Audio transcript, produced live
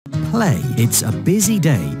play. It's a busy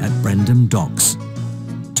day at Brendam Docks.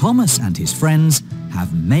 Thomas and his friends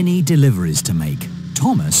have many deliveries to make.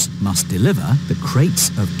 Thomas must deliver the crates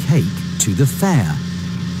of cake to the fair.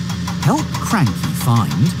 Help Cranky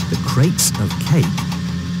find the crates of cake.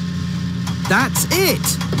 That's it!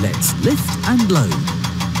 Let's lift and load.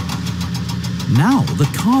 Now the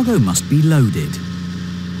cargo must be loaded.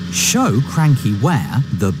 Show Cranky where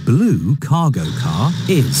the blue cargo car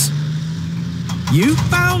is. You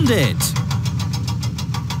found it!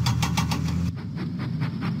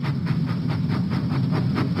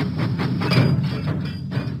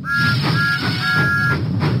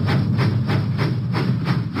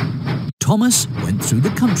 Thomas went through the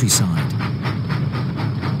countryside.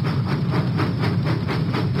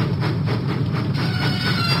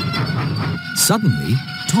 Suddenly,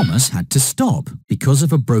 Thomas had to stop because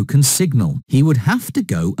of a broken signal. He would have to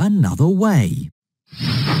go another way.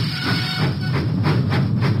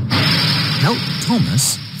 Help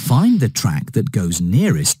Thomas find the track that goes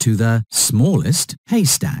nearest to the smallest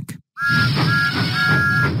haystack.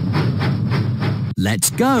 Let's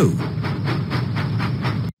go!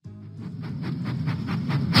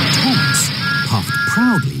 Thomas puffed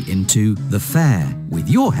proudly into the fair. With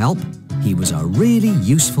your help, he was a really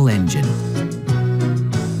useful engine.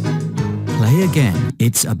 Play again.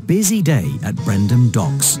 It's a busy day at Brendam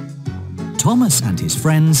Docks. Thomas and his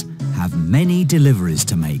friends have many deliveries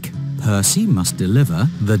to make. Percy must deliver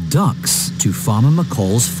the ducks to Farmer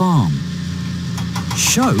McCall's farm.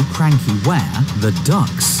 Show Cranky where the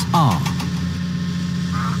ducks are.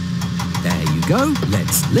 There you go.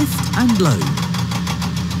 Let's lift and load.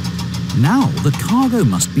 Now the cargo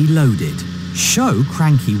must be loaded. Show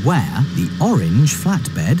Cranky where the orange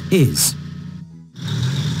flatbed is.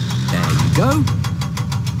 There you go.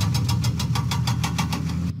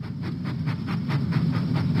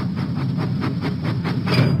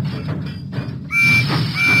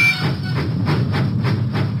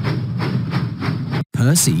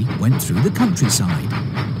 Percy went through the countryside.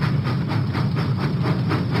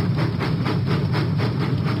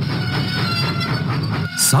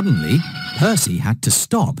 Suddenly, Percy had to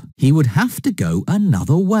stop. He would have to go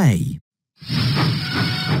another way.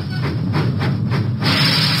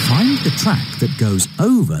 Find the track that goes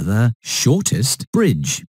over the shortest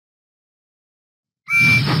bridge.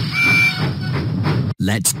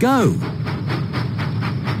 Let's go!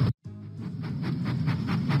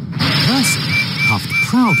 Percy puffed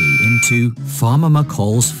proudly into Farmer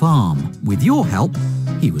McCall's farm. With your help,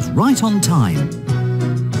 he was right on time.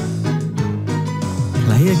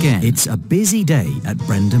 Play again. It's a busy day at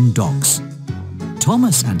Brendam Docks.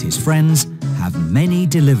 Thomas and his friends have many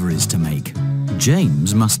deliveries to make.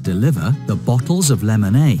 James must deliver the bottles of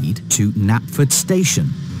lemonade to Knapford Station.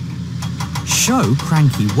 Show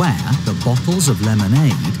Cranky where the bottles of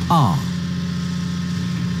lemonade are.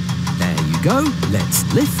 There you go. Let's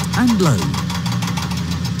lift and load.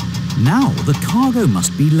 Now the cargo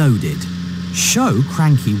must be loaded. Show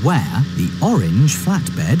Cranky where the orange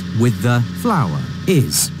flatbed with the flower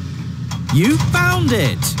is. You found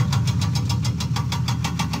it!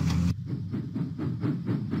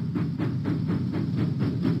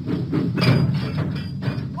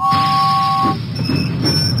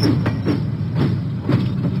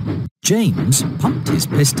 James pumped his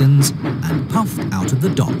pistons and puffed out of the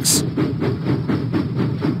docks.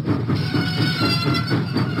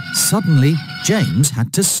 Suddenly, James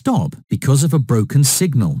had to stop because of a broken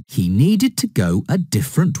signal. He needed to go a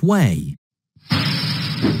different way.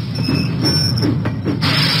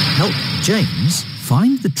 Help James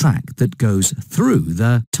find the track that goes through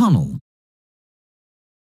the tunnel.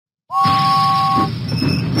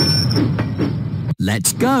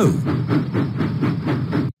 Let's go!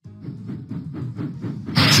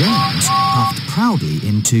 James puffed proudly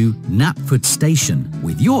into Knapford Station.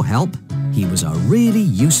 With your help, he was a really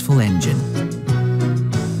useful engine.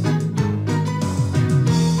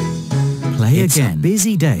 Play again. It's a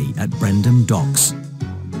busy day at Brendam Docks.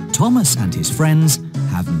 Thomas and his friends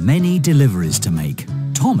have many deliveries to make.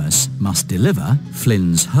 Thomas must deliver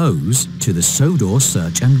Flynn's hose to the Sodor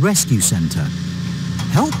Search and Rescue Centre.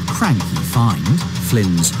 Help Cranky find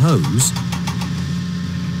Flynn's hose.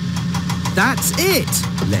 That's it!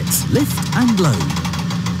 Let's lift and load.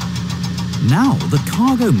 Now the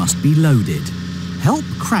cargo must be loaded. Help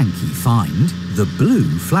Cranky find the blue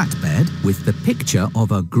flatbed with the picture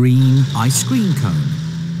of a green ice cream cone.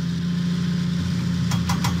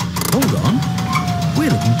 Hold on. We're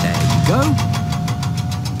looking. There you go.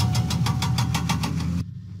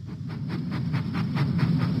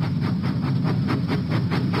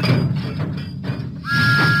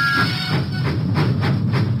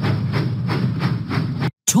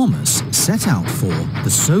 Thomas set out for the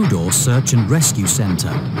Sodor Search and Rescue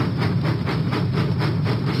Centre.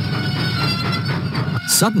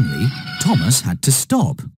 Suddenly, Thomas had to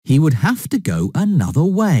stop. He would have to go another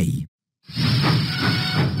way.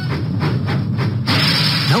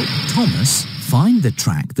 Help Thomas find the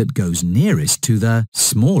track that goes nearest to the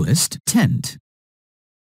smallest tent.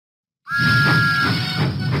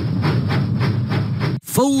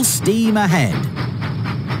 Full steam ahead.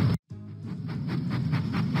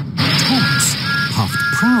 Thomas puffed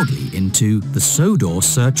proudly into the Sodor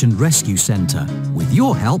Search and Rescue Centre. With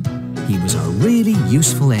your help, he was a really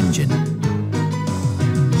useful engine.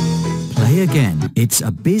 Play again. It's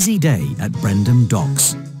a busy day at Brendam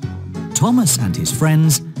Docks. Thomas and his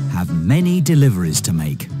friends have many deliveries to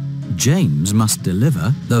make. James must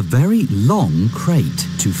deliver the very long crate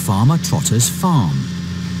to Farmer Trotter's farm.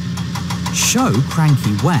 Show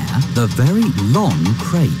Cranky where the very long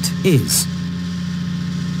crate is.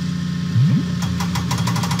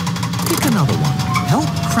 Pick another one. Help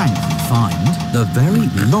Cranky find the very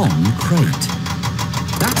long crate.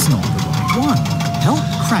 That's not the right one. Help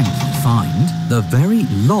Cranky find the very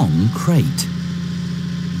long crate.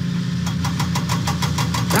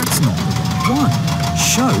 That's not the right one.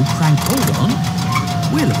 Show Crank. Hold on.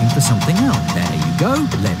 We're looking for something else. There you go.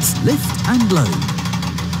 Let's lift and load.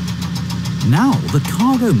 Now the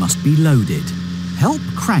cargo must be loaded. Help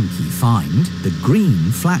Cranky find the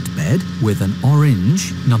green flatbed with an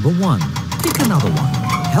orange number 1. Pick another one.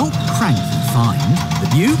 Help Cranky find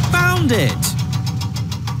the... You found it!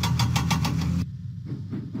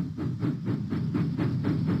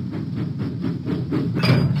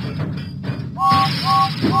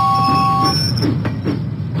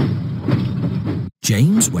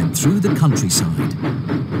 James went through the countryside.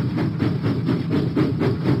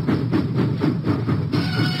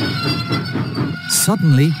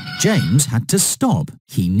 Suddenly, James had to stop.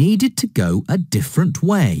 He needed to go a different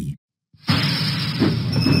way.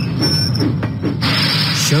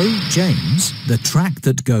 Show James the track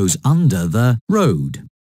that goes under the road.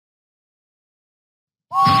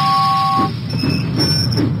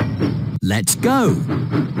 Let's go!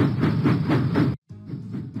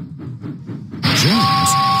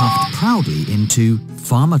 James puffed proudly into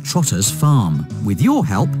Farmer Trotter's farm. With your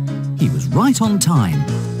help, he was right on time.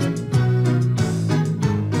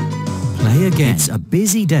 Play again. It's a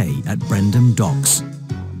busy day at Brendam Docks.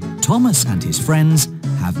 Thomas and his friends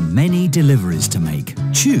have many deliveries to make.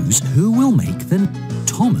 Choose who will make them.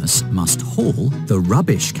 Thomas must haul the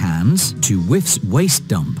rubbish cans to Whiff's waste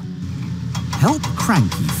dump. Help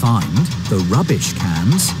Cranky find the rubbish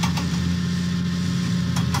cans.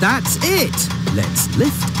 That's it! Let's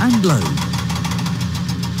lift and load.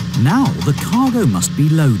 Now the cargo must be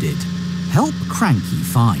loaded. Help Cranky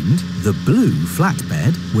find the blue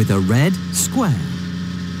flatbed with a red square.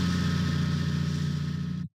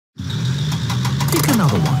 Pick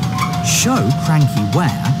another one. Show Cranky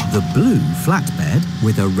where the blue flatbed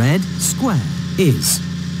with a red square is.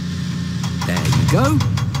 There you go.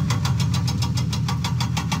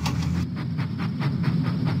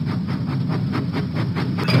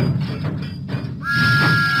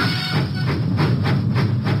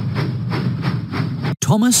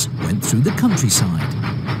 Thomas went through the countryside.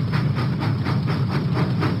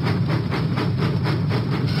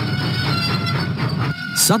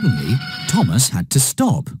 Suddenly, Thomas had to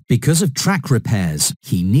stop because of track repairs.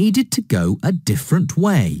 He needed to go a different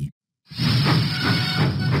way.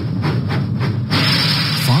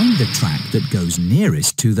 Find the track that goes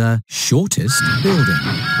nearest to the shortest building.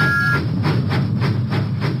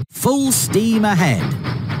 Full steam ahead.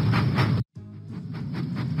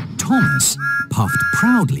 Thomas puffed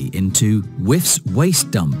proudly into Whiff's waste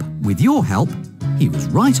dump. With your help, he was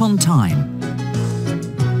right on time.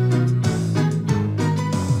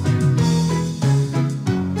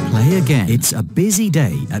 Play again. It's a busy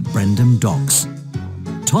day at Brendam Docks.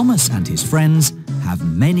 Thomas and his friends have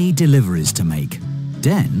many deliveries to make.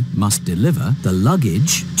 Den must deliver the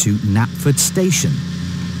luggage to Knapford Station.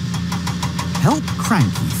 Help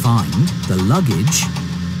Cranky find the luggage.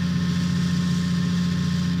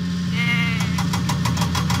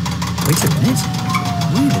 Wait a minute,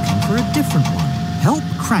 we're looking for a different one. Help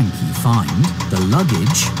Cranky find the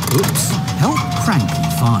luggage. Oops. Help Cranky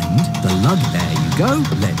find the There you go.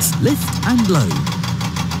 Let's lift and load.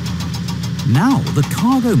 Now the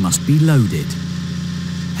cargo must be loaded.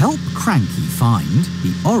 Help Cranky find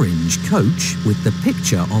the orange coach with the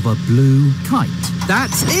picture of a blue kite.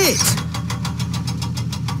 That's it!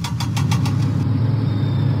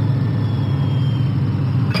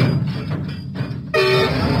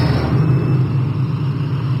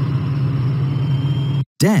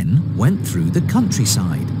 Den went through the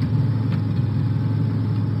countryside.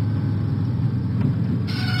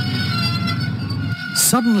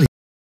 Suddenly,